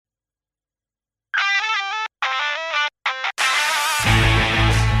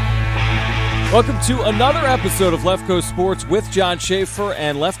Welcome to another episode of Left Coast Sports with John Schaefer,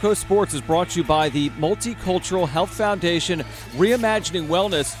 and Left Coast Sports is brought to you by the Multicultural Health Foundation, Reimagining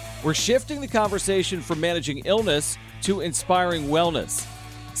Wellness. We're shifting the conversation from managing illness to inspiring wellness.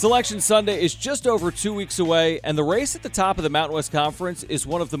 Selection Sunday is just over 2 weeks away, and the race at the top of the Mountain West Conference is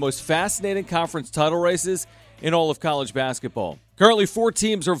one of the most fascinating conference title races in all of college basketball. Currently, 4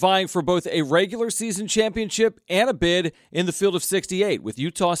 teams are vying for both a regular season championship and a bid in the field of 68, with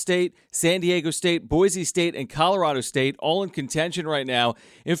Utah State, San Diego State, Boise State, and Colorado State all in contention right now.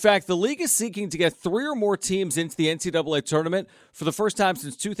 In fact, the league is seeking to get 3 or more teams into the NCAA tournament for the first time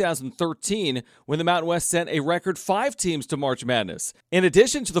since 2013, when the Mountain West sent a record 5 teams to March Madness. In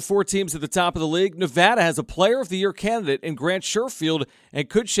addition to the 4 teams at the top of the league, Nevada has a Player of the Year candidate in Grant Sherfield and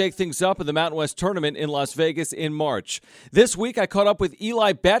could shake things up in the Mountain West tournament in Las Vegas in March. This week, I caught up with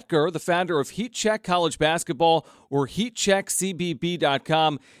Eli Betger, the founder of Heat Check College Basketball, or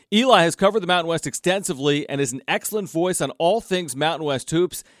HeatCheckCBB.com. Eli has covered the Mountain West extensively and is an excellent voice on all things Mountain West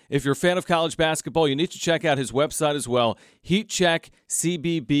hoops. If you're a fan of college basketball, you need to check out his website as well,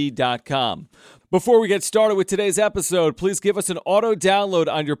 HeatCheckCBB.com. Before we get started with today's episode, please give us an auto download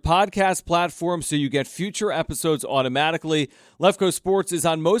on your podcast platform so you get future episodes automatically. Left Coast Sports is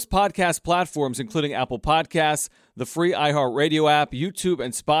on most podcast platforms, including Apple Podcasts, the free iHeartRadio app, YouTube,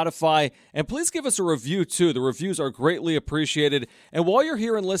 and Spotify. And please give us a review, too. The reviews are greatly appreciated. And while you're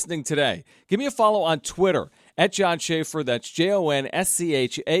here and listening today, give me a follow on Twitter, at John Schaefer. That's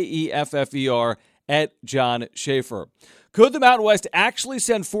JONSCHAEFFER, at John Schaefer. Could the Mountain West actually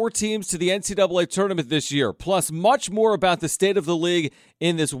send 4 teams to the NCAA tournament this year? Plus, much more about the state of the league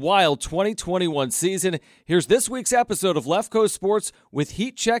in this wild 2021 season. Here's this week's episode of Left Coast Sports with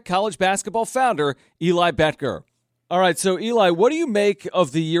Heat Check College Basketball founder Eli Betger. All right, so Eli, what do you make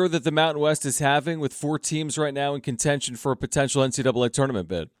of the year that the Mountain West is having with 4 teams right now in contention for a potential NCAA tournament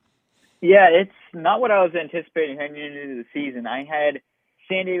bid? Yeah, it's not what I was anticipating heading into the season. I had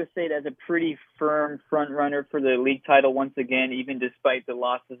San Diego State as a pretty firm front runner for the league title once again, even despite the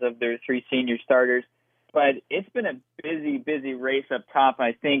losses of their 3 senior starters. But it's been a busy race up top.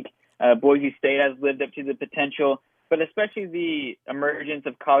 I think Boise State has lived up to the potential, but especially the emergence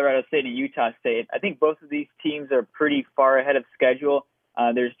of Colorado State and Utah State. I think both of these teams are pretty far ahead of schedule.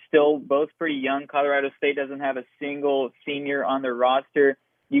 They're still both pretty young. Colorado State doesn't have a single senior on their roster.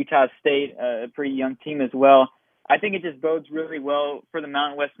 Utah State, a pretty young team as well. I think it just bodes really well for the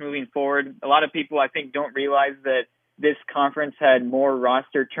Mountain West moving forward. A lot of people, I think, don't realize that this conference had more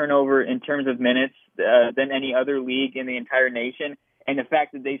roster turnover in terms of minutes than any other league in the entire nation. And the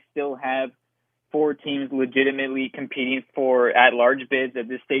fact that they still have 4 teams legitimately competing for at-large bids at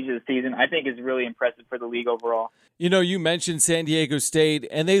this stage of the season, I think is really impressive for the league overall. You know, you mentioned San Diego State,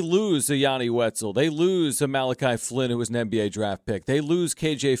 and they lose a Yanni Wetzel. They lose a Malachi Flynn, who was an NBA draft pick. They lose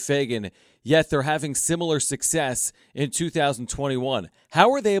KJ Fagan, yet they're having similar success in 2021.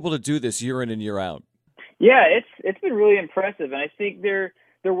 How are they able to do this year in and year out? Yeah, it's been really impressive, and I think there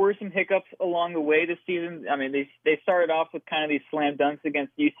were some hiccups along the way this season. I mean, they started off with kind of these slam dunks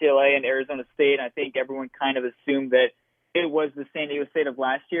against UCLA and Arizona State. I think everyone kind of assumed that it was the San Diego State of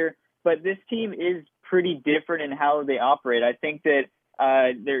last year. But this team is pretty different in how they operate. I think that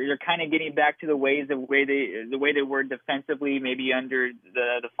they're kind of getting back to the way they were defensively, maybe under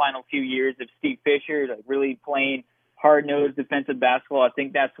the final few years of Steve Fisher, like really playing hard-nosed defensive basketball. I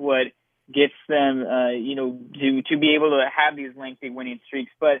think that's what gets them, to be able to have these lengthy winning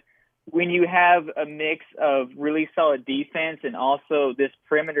streaks. But when you have a mix of really solid defense and also this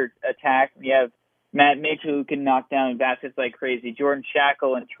perimeter attack, you have Matt Mitchell, who can knock down baskets like crazy, Jordan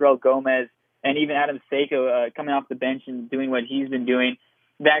Shackle and Terrell Gomez, and even Adam Seiko coming off the bench and doing what he's been doing.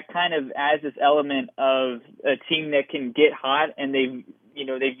 That kind of adds this element of a team that can get hot, and they've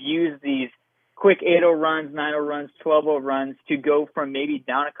used these quick 8-0 runs, 9-0 runs, 12-0 runs to go from maybe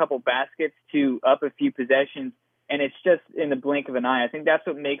down a couple baskets to up a few possessions, and it's just in the blink of an eye. I think that's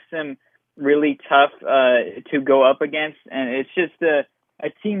what makes them really tough to go up against, and it's just a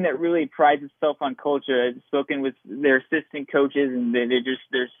team that really prides itself on culture. I've spoken with their assistant coaches, and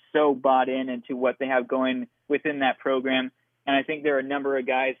they're so bought into what they have going within that program, and I think there are a number of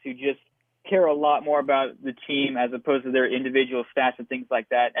guys who just care a lot more about the team as opposed to their individual stats and things like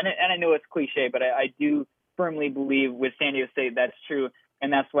that. And I know it's cliche, but I do firmly believe with San Diego State that's true,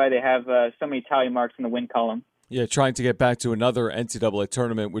 and that's why they have so many tally marks in the win column. Yeah, trying to get back to another NCAA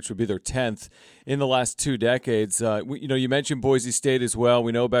tournament, which would be their 10th in the last 2 decades. You mentioned Boise State as well.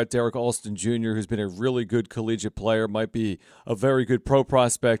 We know about Derek Alston Jr., who's been a really good collegiate player, might be a very good pro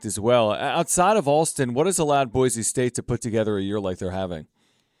prospect as well. Outside of Alston, what has allowed Boise State to put together a year like they're having?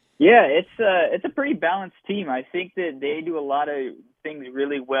 Yeah, it's a pretty balanced team. I think that they do a lot of things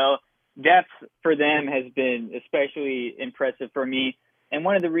really well. depth for them has been especially impressive for me. And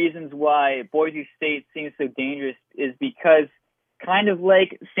one of the reasons why Boise State seems so dangerous is because, kind of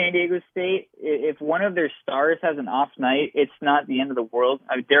like San Diego State, if one of their stars has an off night, it's not the end of the world.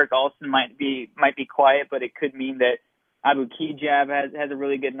 I mean, Derek Olson might be quiet, but it could mean that Abu Kijab has a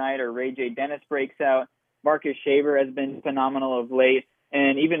really good night, or Ray J. Dennis breaks out. Marcus Shaver has been phenomenal of late.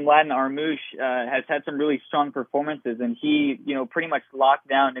 And even Laden Armouche has had some really strong performances, and he, pretty much locked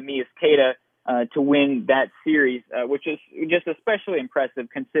down Neemias Queta to win that series, which is just especially impressive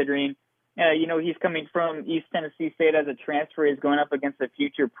considering, he's coming from East Tennessee State as a transfer. He's going up against a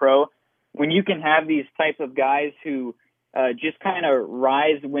future pro. When you can have these types of guys who just kind of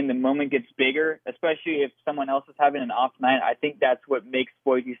rise when the moment gets bigger, especially if someone else is having an off night, I think that's what makes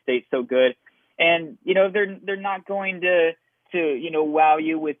Boise State so good. And, they're not going to wow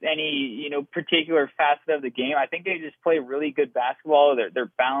you with any, particular facet of the game. I think they just play really good basketball.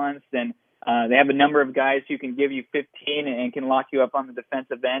 They're balanced, and they have a number of guys who can give you 15 and can lock you up on the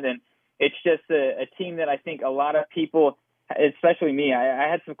defensive end. And it's just a team that I think a lot of people, especially me, I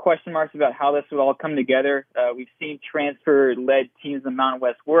had some question marks about how this would all come together. We've seen transfer-led teams in the Mountain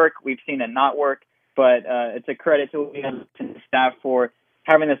West work. We've seen it not work, but it's a credit to the staff for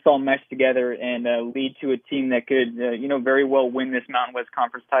having this all mesh together and lead to a team that could, very well win this Mountain West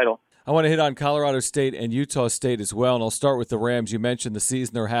Conference title. I want to hit on Colorado State and Utah State as well, and I'll start with the Rams. You mentioned the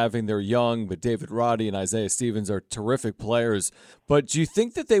season they're having. They're young, but David Roddy and Isaiah Stevens are terrific players. But do you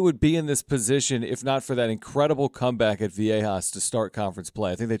think that they would be in this position if not for that incredible comeback at Viejas to start conference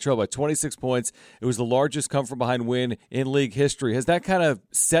play? I think they trailed by 26 points. It was the largest come-from-behind win in league history. Has that kind of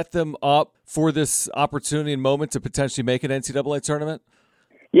set them up for this opportunity and moment to potentially make an NCAA tournament?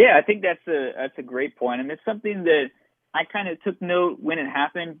 Yeah, I think that's a great point, and it's something that I kind of took note when it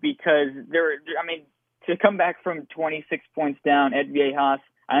happened because to come back from 26 points down at Viejas,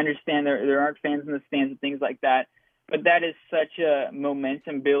 I understand there aren't fans in the stands and things like that, but that is such a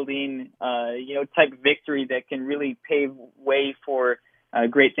momentum-building, type victory that can really pave way for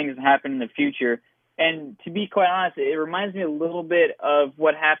great things to happen in the future. And to be quite honest, it reminds me a little bit of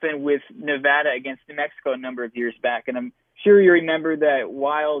what happened with Nevada against New Mexico a number of years back, and I'm sure you remember that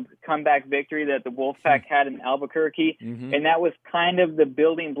wild comeback victory that the Wolfpack had in Albuquerque, and that was kind of the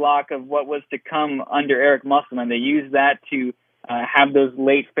building block of what was to come under Eric Musselman. They used that to have those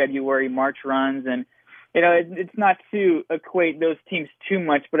late February March runs, and it's not to equate those teams too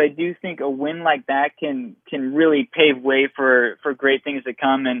much, but I do think a win like that can really pave way for great things to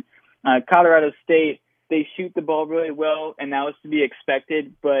come. And Colorado State, they shoot the ball really well, and that was to be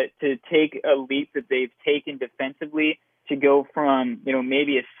expected, but to take a leap that they've taken defensively, to go from,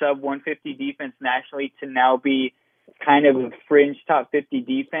 maybe a sub 150 defense nationally to now be kind of a fringe top 50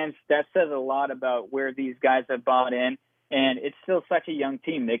 defense, that says a lot about where these guys have bought in. And it's still such a young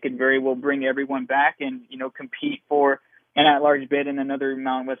team. They could very well bring everyone back and, compete for an at-large bid in another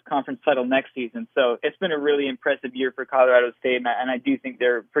Mountain West Conference title next season. So it's been a really impressive year for Colorado State, and I do think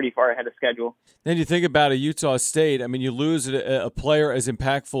they're pretty far ahead of schedule. Then you think about a Utah State. I mean, you lose a player as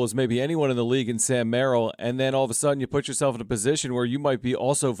impactful as maybe anyone in the league in Sam Merrill, and then all of a sudden you put yourself in a position where you might be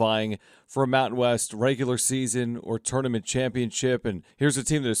also vying for a Mountain West regular season or tournament championship. And here's a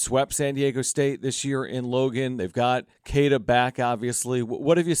team that has swept San Diego State this year in Logan. They've got Queta back, obviously.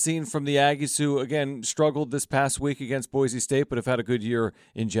 What have you seen from the Aggies, who, again, struggled this past week against Boise State, but have had a good year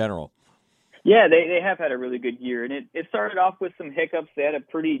in general? Yeah, they have had a really good year, and it started off with some hiccups. They had a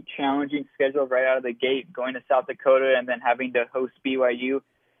pretty challenging schedule right out of the gate, going to South Dakota and then having to host BYU.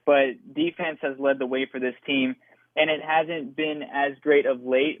 But defense has led the way for this team, and it hasn't been as great of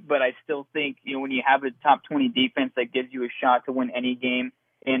late, but I still think, when you have a top 20 defense that gives you a shot to win any game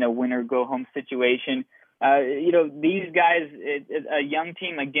in a win-or-go-home situation, these guys, a young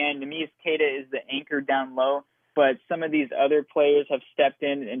team, again, Neemias Queta is the anchor down low, but some of these other players have stepped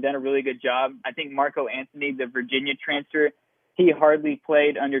in and done a really good job. I think Marco Anthony, the Virginia transfer, he hardly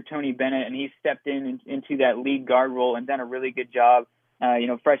played under Tony Bennett, and he stepped into that lead guard role and done a really good job.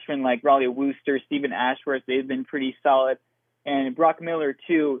 Freshmen like Raleigh Wooster, Stephen Ashworth, they've been pretty solid. And Brock Miller,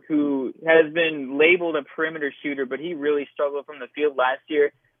 too, who has been labeled a perimeter shooter, but he really struggled from the field last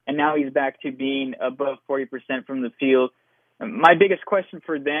year, and now he's back to being above 40% from the field. My biggest question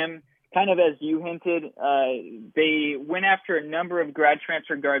for them, kind of as you hinted, they went after a number of grad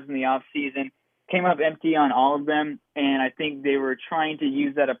transfer guards in the offseason, came up empty on all of them, and I think they were trying to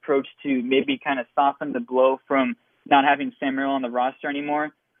use that approach to maybe kind of soften the blow from not having Sam Merrill on the roster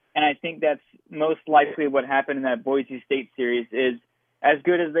anymore. And I think that's most likely what happened in that Boise State series is, as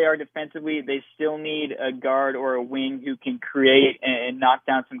good as they are defensively, they still need a guard or a wing who can create and knock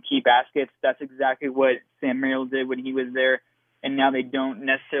down some key baskets. That's exactly what Sam Merrill did when he was there. and now they don't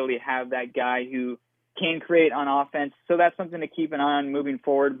necessarily have that guy who can create on offense. So that's something to keep an eye on moving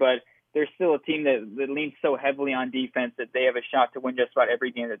forward, but they're still a team that leans so heavily on defense that they have a shot to win just about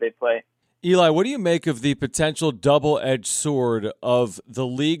every game that they play. Eli, what do you make of the potential double-edged sword of the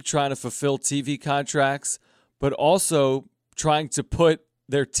league trying to fulfill TV contracts, but also trying to put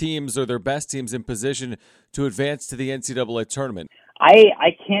their teams or their best teams in position to advance to the NCAA tournament?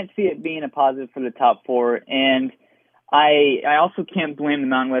 I can't see it being a positive for the top four, and I also can't blame the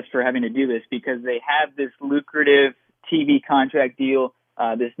Mountain West for having to do this because they have this lucrative TV contract deal,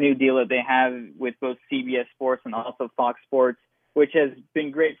 this new deal that they have with both CBS Sports and also Fox Sports, which has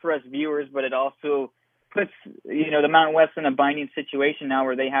been great for us viewers, but it also puts, the Mountain West in a binding situation now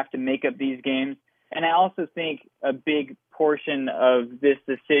where they have to make up these games. And I also think a big portion of this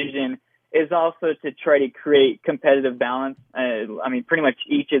decision is also to try to create competitive balance. Pretty much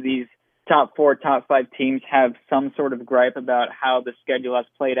each of these top four, top five teams have some sort of gripe about how the schedule has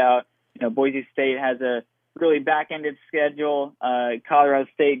played out. Boise State has a really back-ended schedule. Colorado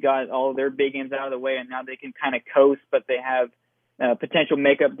State got all of their big games out of the way, and now they can kind of coast, but they have potential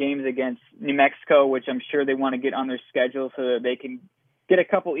makeup games against New Mexico, which I'm sure they want to get on their schedule so that they can get a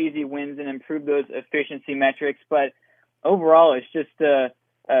couple easy wins and improve those efficiency metrics. But overall, it's just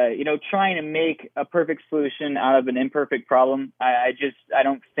trying to make a perfect solution out of an imperfect problem. I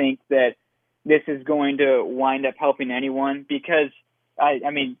don't think that this is going to wind up helping anyone because,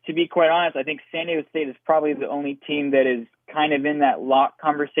 to be quite honest, I think San Diego State is probably the only team that is kind of in that lock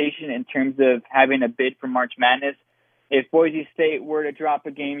conversation in terms of having a bid for March Madness. If Boise State were to drop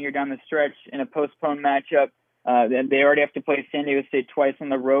a game here down the stretch in a postponed matchup, then they already have to play San Diego State twice on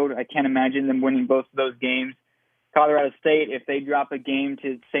the road. I can't imagine them winning both of those games. Colorado State, if they drop a game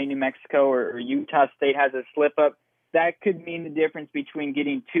to, say, New Mexico or Utah State has a slip-up, that could mean the difference between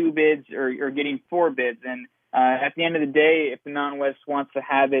getting 2 bids or getting 4 bids. And at the end of the day, if the Mountain West wants to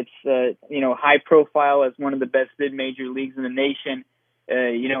have its, high profile as one of the best bid major leagues in the nation,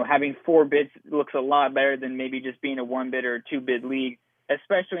 having 4 bids looks a lot better than maybe just being a 1-bid or a 2-bid league,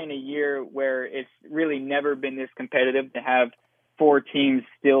 especially in a year where it's really never been this competitive to have 4 teams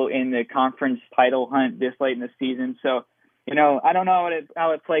still in the conference title hunt this late in the season. So, I don't know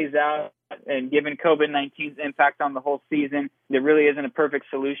how it plays out. And given COVID-19's impact on the whole season, there really isn't a perfect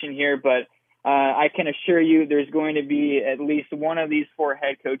solution here. But I can assure you there's going to be at least one of these 4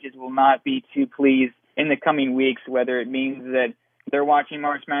 head coaches will not be too pleased in the coming weeks, whether it means that they're watching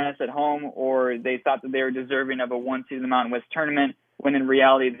March Madness at home or they thought that they were deserving of a 1 seed in the Mountain West tournament, when in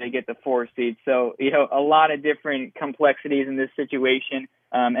reality they get the 4 seed. So, a lot of different complexities in this situation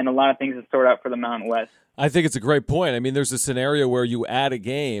and a lot of things to sort out for the Mountain West. I think it's a great point. There's a scenario where you add a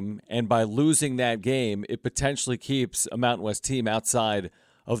game, and by losing that game, it potentially keeps a Mountain West team outside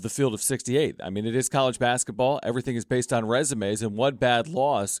of the field of 68. It is college basketball. Everything is based on resumes, and one bad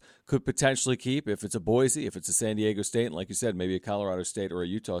loss could potentially keep, if it's a Boise, if it's a San Diego State, and like you said, maybe a Colorado State or a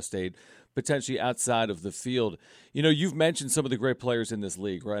Utah State, potentially outside of the field. You've mentioned some of the great players in this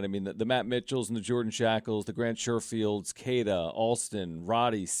league, right? The Matt Mitchells and the Jordan Shackles, the Grant Sherfields, Cada, Alston,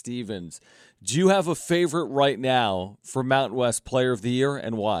 Roddy, Stevens. Do you have a favorite right now for Mountain West Player of the Year,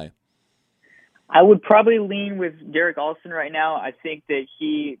 and why? I would probably lean with Derek Alston right now. I think that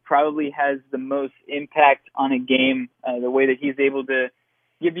he probably has the most impact on a game, the way that he's able to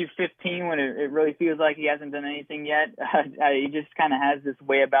give you 15 when it really feels like he hasn't done anything yet. He just kind of has this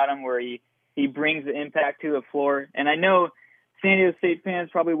way about him where he brings the impact to the floor. And I know San Diego State fans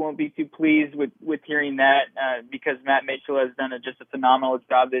probably won't be too pleased with hearing that because Matt Mitchell has done just a phenomenal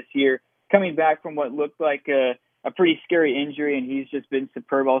job this year, coming back from what looked like a pretty scary injury, and he's just been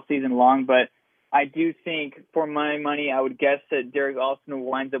superb all season long. But I do think, for my money, I would guess that Derek Alston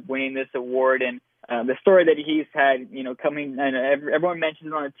winds up winning this award. And the story that he's had, coming, and everyone mentions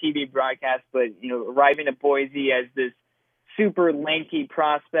it on a TV broadcast, but, arriving at Boise as this super lanky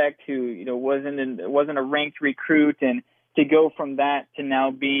prospect who, wasn't a ranked recruit, and to go from that to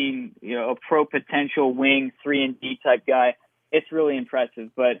now being, a pro potential wing 3-and-D type guy, it's really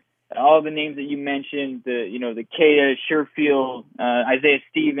impressive. But all the names that you mentioned, the Cada, Sherfield, Isaiah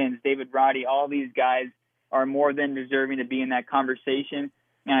Stevens, David Roddy, all these guys are more than deserving to be in that conversation.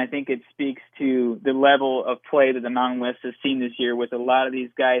 And I think it speaks to the level of play that the Mountain West has seen this year, with a lot of these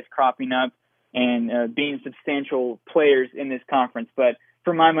guys cropping up and being substantial players in this conference. But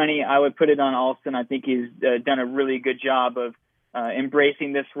for my money, I would put it on Alston. I think he's done a really good job of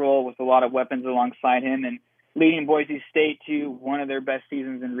embracing this role with a lot of weapons alongside him and leading Boise State to one of their best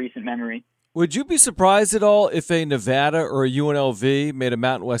seasons in recent memory. Would you be surprised at all if a Nevada or a UNLV made a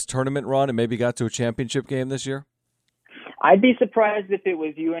Mountain West tournament run and maybe got to a championship game this year? I'd be surprised if it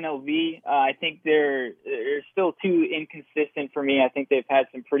was UNLV. I think they're still too inconsistent for me. I think they've had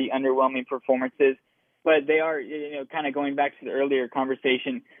some pretty underwhelming performances, but they are, kind of going back to the earlier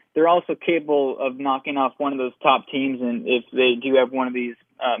conversation, they're also capable of knocking off one of those top teams, and if they do have one of these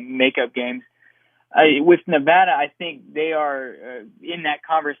makeup games. With Nevada, I think they are in that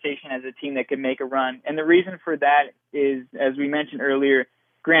conversation as a team that could make a run. And the reason for that is, as we mentioned earlier,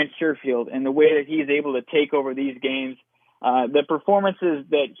 Grant Sherfield and the way that he's able to take over these games. The performances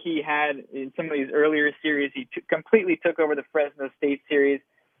that he had in some of these earlier series, he completely took over the Fresno State series.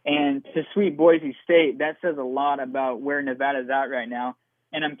 And to sweep Boise State, that says a lot about where Nevada's at right now.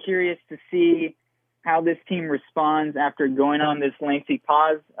 And I'm curious to see how this team responds after going on this lengthy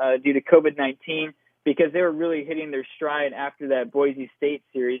pause due to COVID-19, because they were really hitting their stride after that Boise State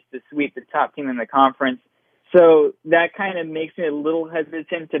series to sweep the top team in the conference. So that kind of makes me a little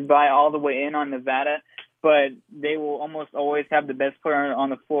hesitant to buy all the way in on Nevada, but they will almost always have the best player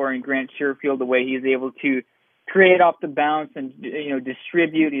on the floor in Grant Sherfield, the way he's able to create off the bounce and,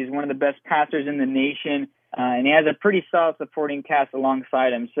 distribute. He's one of the best passers in the nation, and he has a pretty solid supporting cast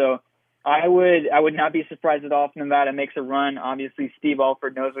alongside him. So I would not be surprised at all if Nevada makes a run. Obviously, Steve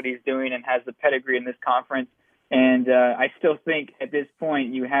Alford knows what he's doing and has the pedigree in this conference. And I still think at this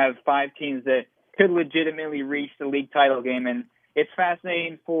point you have 5 teams that could legitimately reach the league title game. And it's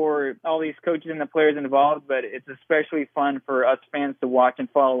fascinating for all these coaches and the players involved, but it's especially fun for us fans to watch and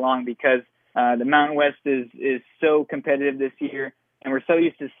follow along because the Mountain West is so competitive this year. And we're so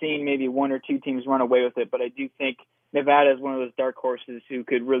used to seeing maybe 1 or 2 teams run away with it. But I do think Nevada is one of those dark horses who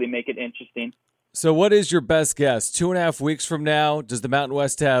could really make it interesting. So what is your best guess? 2.5 weeks from now, does the Mountain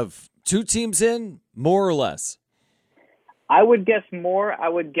West have 2 teams in, more or less? I would guess more. I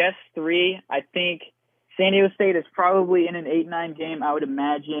would guess 3. I think San Diego State is probably in an 8-9 game, I would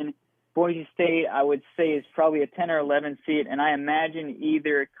imagine. Boise State, I would say, is probably a 10 or 11 seed. And I imagine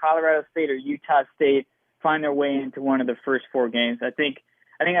either Colorado State or Utah State find their way into one of the first 4 games. I think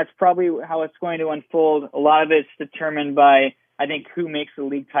that's probably how it's going to unfold. A lot of it's determined by, I think, who makes the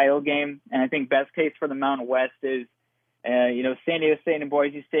league title game. And I think best case for the Mountain West is, San Diego State and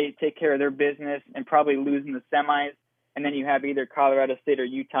Boise State take care of their business and probably lose in the semis. And then you have either Colorado State or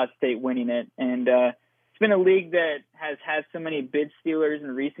Utah State winning it. And it's been a league that has had so many bid stealers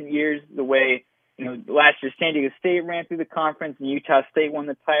in recent years, the way, last year San Diego State ran through the conference and Utah State won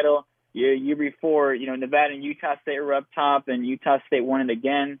the title. Year before, Nevada and Utah State were up top, and Utah State won it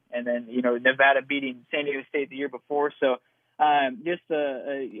again, and then, Nevada beating San Diego State the year before. So just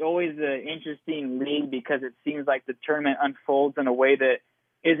always an interesting league because it seems like the tournament unfolds in a way that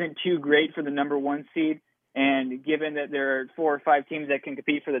isn't too great for the number 1 seed. And given that there are 4 or 5 teams that can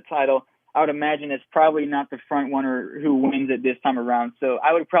compete for the title, I would imagine it's probably not the front runner who wins it this time around. So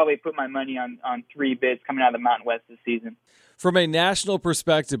I would probably put my money on 3 bids coming out of the Mountain West this season. From a national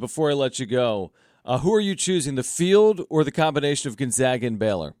perspective, before I let you go, who are you choosing, the field or the combination of Gonzaga and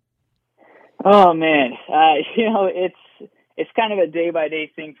Baylor? Oh, man. It's kind of a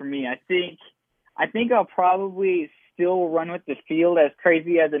day-by-day thing for me. I think I'll probably still run with the field, as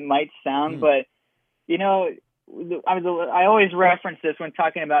crazy as it might sound. But, I always reference this when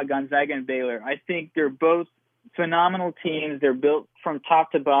talking about Gonzaga and Baylor. I think they're both phenomenal teams. They're built from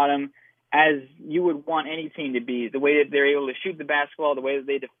top to bottom as you would want any team to be. The way that they're able to shoot the basketball, the way that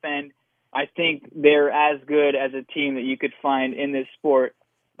they defend, I think they're as good as a team that you could find in this sport.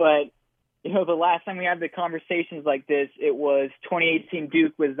 But, the last time we had the conversations like this, it was 2018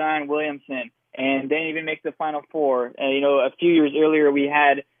 Duke with Zion Williamson, and they didn't even make the Final Four. A few years earlier, we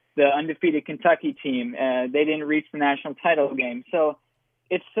had the undefeated Kentucky team. They didn't reach the national title game. So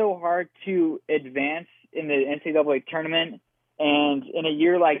it's so hard to advance in the NCAA tournament. And in a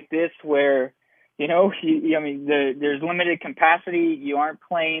year like this where, there's limited capacity, you aren't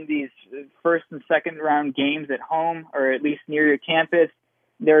playing these first and second round games at home or at least near your campus.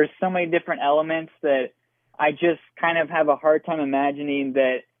 There's so many different elements that I just kind of have a hard time imagining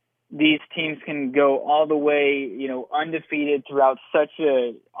that these teams can go all the way, undefeated throughout such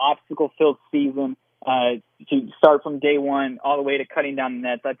a obstacle-filled season to start from day one all the way to cutting down the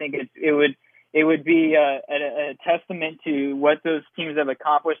nets. I think it would be a testament to what those teams have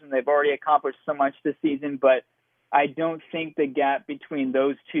accomplished, and they've already accomplished so much this season. But I don't think the gap between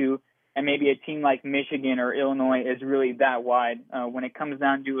those two and maybe a team like Michigan or Illinois is really that wide. When it comes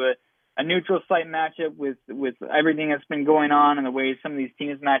down to a neutral site matchup with everything that's been going on and the way some of these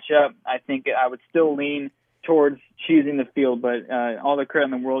teams match up, I think I would still lean towards choosing the field. But all the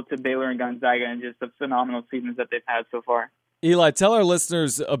credit in the world to Baylor and Gonzaga and just the phenomenal seasons that they've had so far. Eli, tell our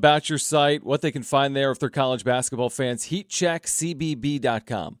listeners about your site, what they can find there if they're college basketball fans.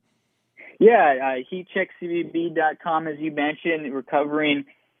 HeatCheckCBB.com. Yeah, heatcheckcbb.com, as you mentioned. We're covering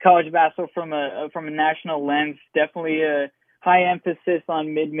college basketball from a national lens. Definitely a high emphasis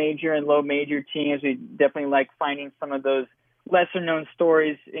on mid-major and low-major teams. We definitely like finding some of those lesser-known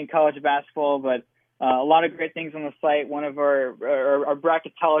stories in college basketball, but a lot of great things on the site. One of our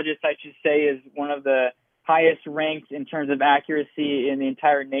bracketologists, I should say, is one of the highest ranked in terms of accuracy in the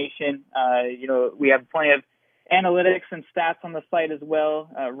entire nation. We have plenty of analytics and stats on the site as well,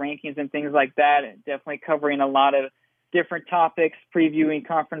 rankings and things like that. Definitely covering a lot of different topics, previewing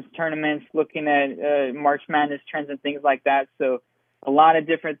conference tournaments, looking at March Madness trends and things like that. So a lot of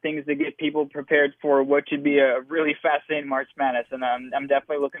different things to get people prepared for what should be a really fascinating March Madness, and I'm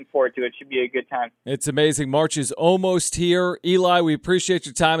definitely looking forward to it. It should be a good time. It's amazing. March is almost here. Eli, we appreciate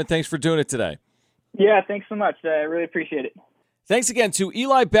your time, and thanks for doing it today. Yeah, thanks so much. I really appreciate it. Thanks again to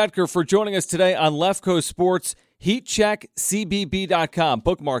Eli Betker for joining us today on Left Coast Sports. HeatCheckCBB.com.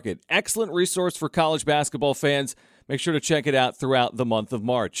 Bookmark it. Excellent resource for college basketball fans. Make sure to check it out throughout the month of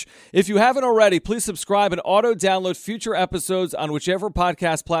March. If you haven't already, please subscribe and auto-download future episodes on whichever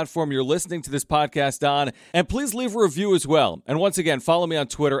podcast platform you're listening to this podcast on. And please leave a review as well. And once again, follow me on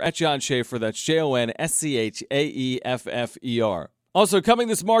Twitter at John Schaefer. That's JONSCHAEFFER. Also, coming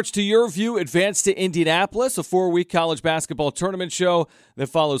this March to your view, Advance to Indianapolis, a 4-week college basketball tournament show that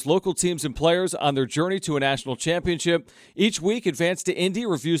follows local teams and players on their journey to a national championship. Each week, Advance to Indy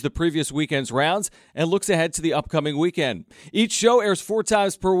reviews the previous weekend's rounds and looks ahead to the upcoming weekend. Each show airs 4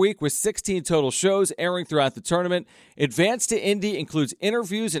 times per week with 16 total shows airing throughout the tournament. Advance to Indy includes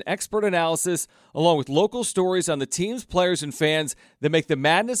interviews and expert analysis, along with local stories on the teams, players, and fans that make the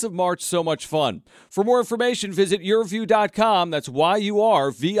madness of March so much fun. For more information, visit yourview.com. That's YURVIEW.com.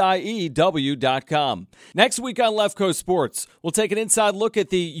 Next week on Left Coast Sports, we'll take an inside look at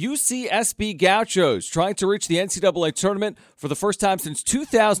the UCSB Gauchos trying to reach the NCAA tournament for the first time since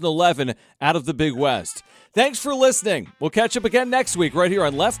 2011 out of the Big West. Thanks for listening. We'll catch up again next week right here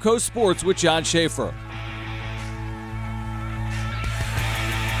on Left Coast Sports with John Schaefer.